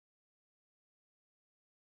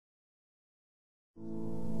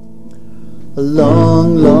A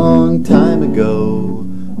long, long time ago,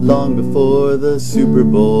 long before the Super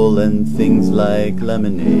Bowl and things like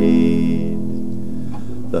lemonade,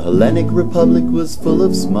 the Hellenic Republic was full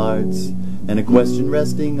of smarts, and a question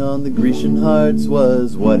resting on the Grecian hearts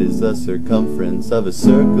was, what is the circumference of a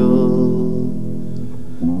circle?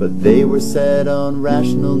 But they were set on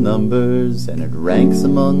rational numbers, and it ranks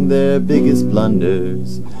among their biggest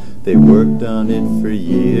blunders. They worked on it for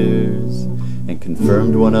years, and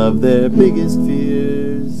confirmed one of their biggest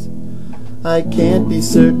fears. I can't be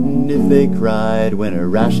certain if they cried when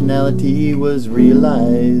irrationality was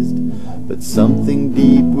realized, but something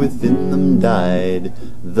deep within them died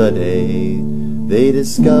the day they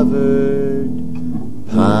discovered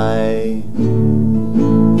pi.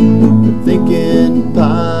 Thinking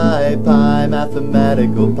pi, pi,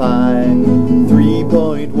 mathematical pi,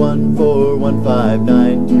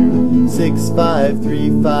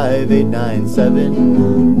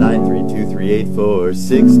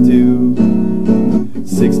 3.1415926535897932238462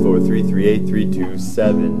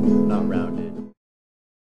 643338327, not rounded.